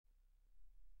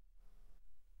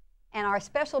And our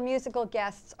special musical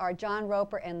guests are John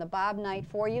Roper and the Bob Knight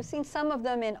Four. You've seen some of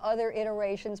them in other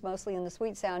iterations, mostly in the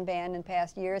Sweet Sound Band in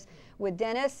past years with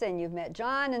Dennis, and you've met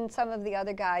John and some of the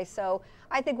other guys. So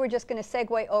I think we're just going to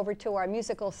segue over to our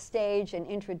musical stage and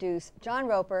introduce John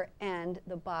Roper and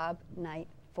the Bob Knight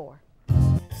Four.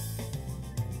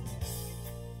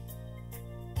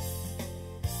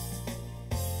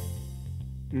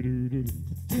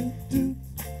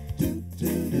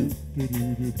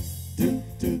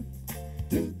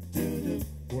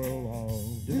 Well,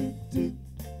 I'm dreaming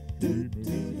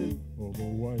of a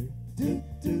white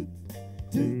Christmas,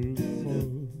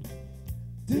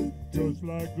 just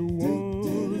like the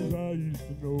ones I used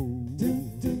to know, where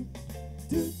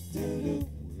the trees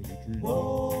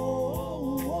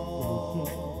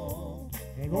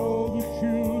and all the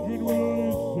children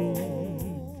will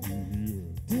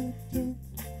listen to hear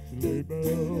sleigh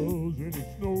bells in the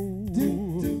snow.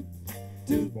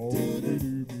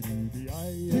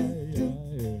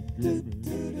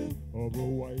 Of a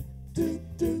white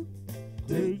Christmas,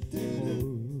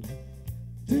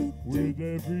 with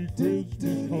every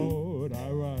Christmas card I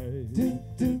write.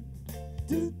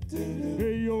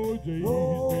 May your days,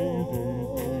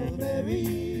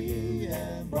 merry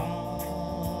and bright.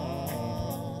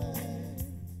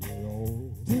 May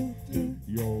all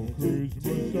your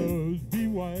Christmases be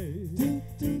white.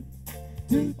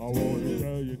 I want to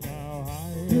tell you now, I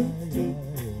am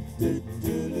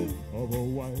dreaming of a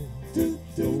white,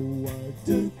 so white,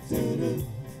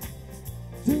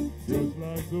 just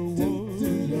like the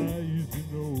ones I used to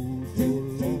know so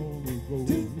long ago,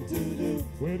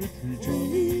 where the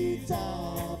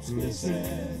treetops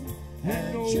listen,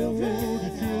 and the children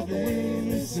will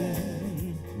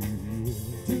listen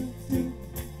to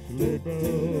sleigh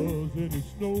bells in the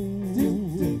snow.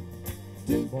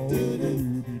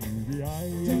 I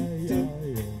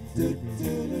am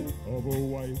dreaming of a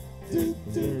white,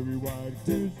 very white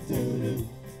Christmas,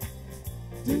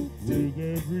 with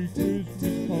every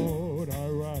Christmas card I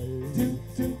write.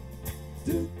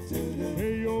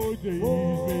 May your days,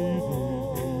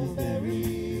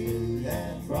 merry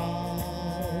and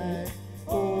bright,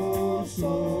 oh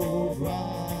so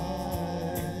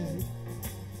bright,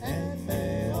 and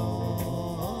may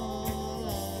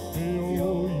all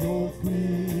your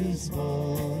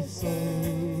Christmases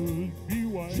be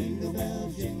white. Jingle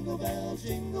bells, jingle bells,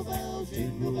 jingle bells,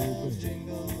 jingle bells,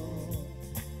 jingle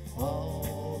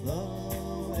all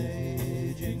the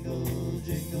way. Jingle,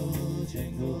 jingle,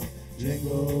 jingle,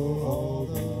 jingle all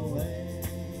the way.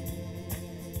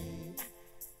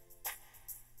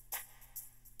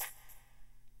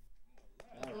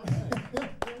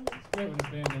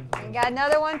 You got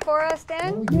another one for us,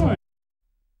 Dan? Your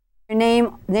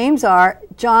names are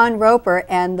John Roper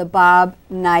and the Bob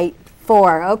Knight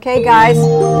Four. Okay, guys.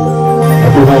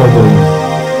 Happy holidays.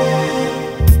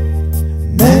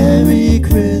 Merry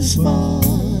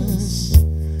Christmas.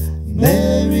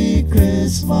 Merry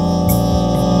Christmas.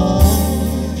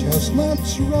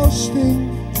 Chestnuts roasting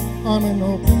on an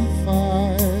open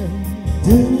fire.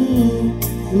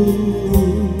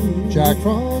 Jack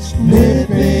Frost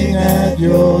nipping at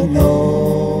your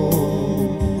nose.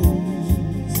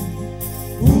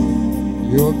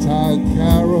 Yuletide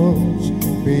carols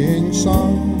being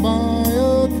sung by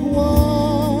a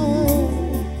choir.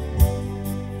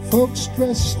 Folks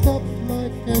dressed up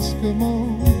like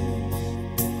Eskimos.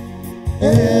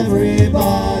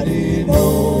 Everybody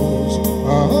knows a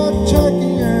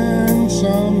turkey and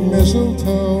some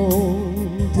mistletoe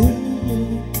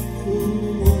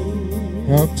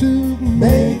help to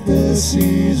make the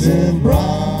season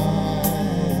bright.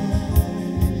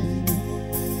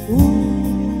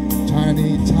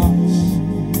 Tiny tots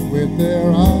with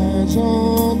their eyes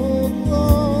all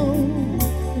aglow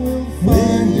will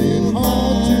find it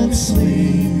hard to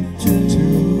sleep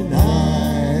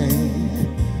tonight.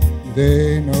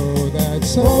 They know that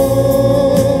Santa's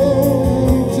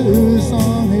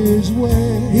on his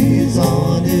way. He's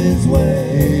on his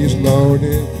way. He's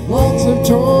loaded lots of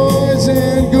toys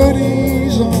and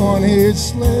goodies on his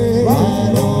sleigh.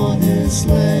 Right on his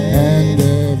sleigh. And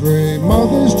every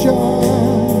mother's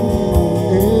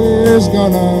child is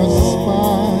gonna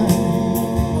spy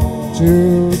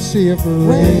to see if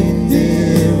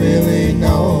reindeer really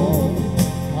know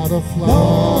how to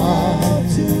fly.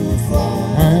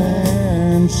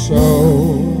 And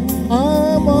so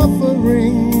I'm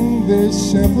offering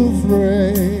this simple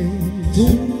phrase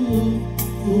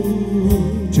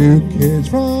to kids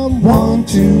from 1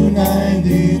 to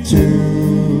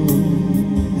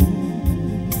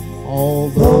 92.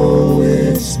 Although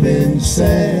it's been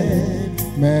said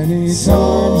many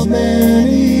times,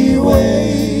 many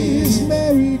ways,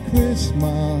 Merry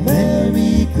Christmas,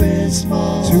 Merry Christmas.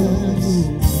 Christmas to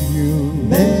you.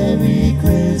 Merry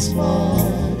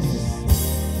Christmas.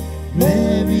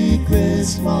 Merry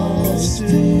Christmas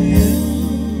to you.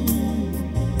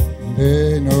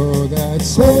 They know that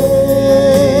Santa's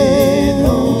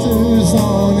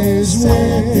on his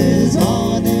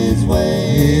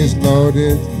way. He's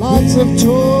loaded lots of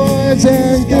toys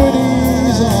and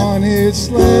goodies on his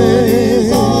sleigh.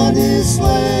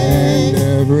 And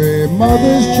every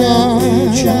mother's child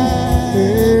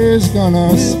is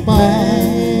gonna spy.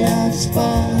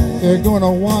 They're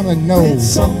gonna wanna know. Did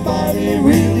somebody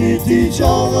really teach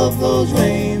all of those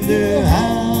reindeer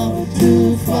how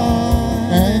to fly?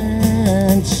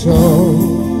 And so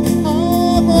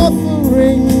I'm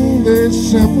offering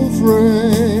this simple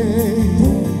phrase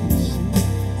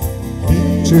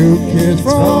to kids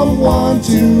from 1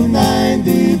 to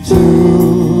 92.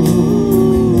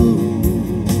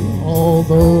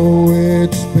 Although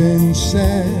it's been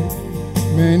said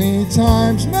many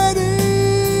times,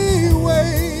 many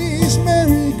ways,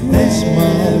 Merry Christmas.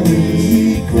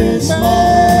 Merry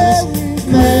Christmas.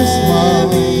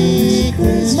 Merry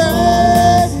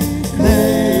Christmas.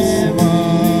 Merry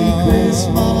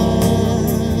Christmas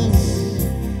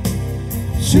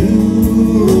to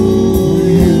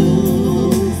you,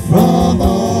 from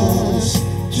us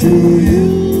to you.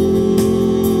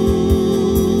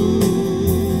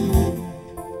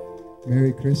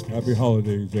 Merry Christmas. Happy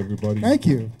holidays, everybody. Thank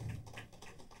you.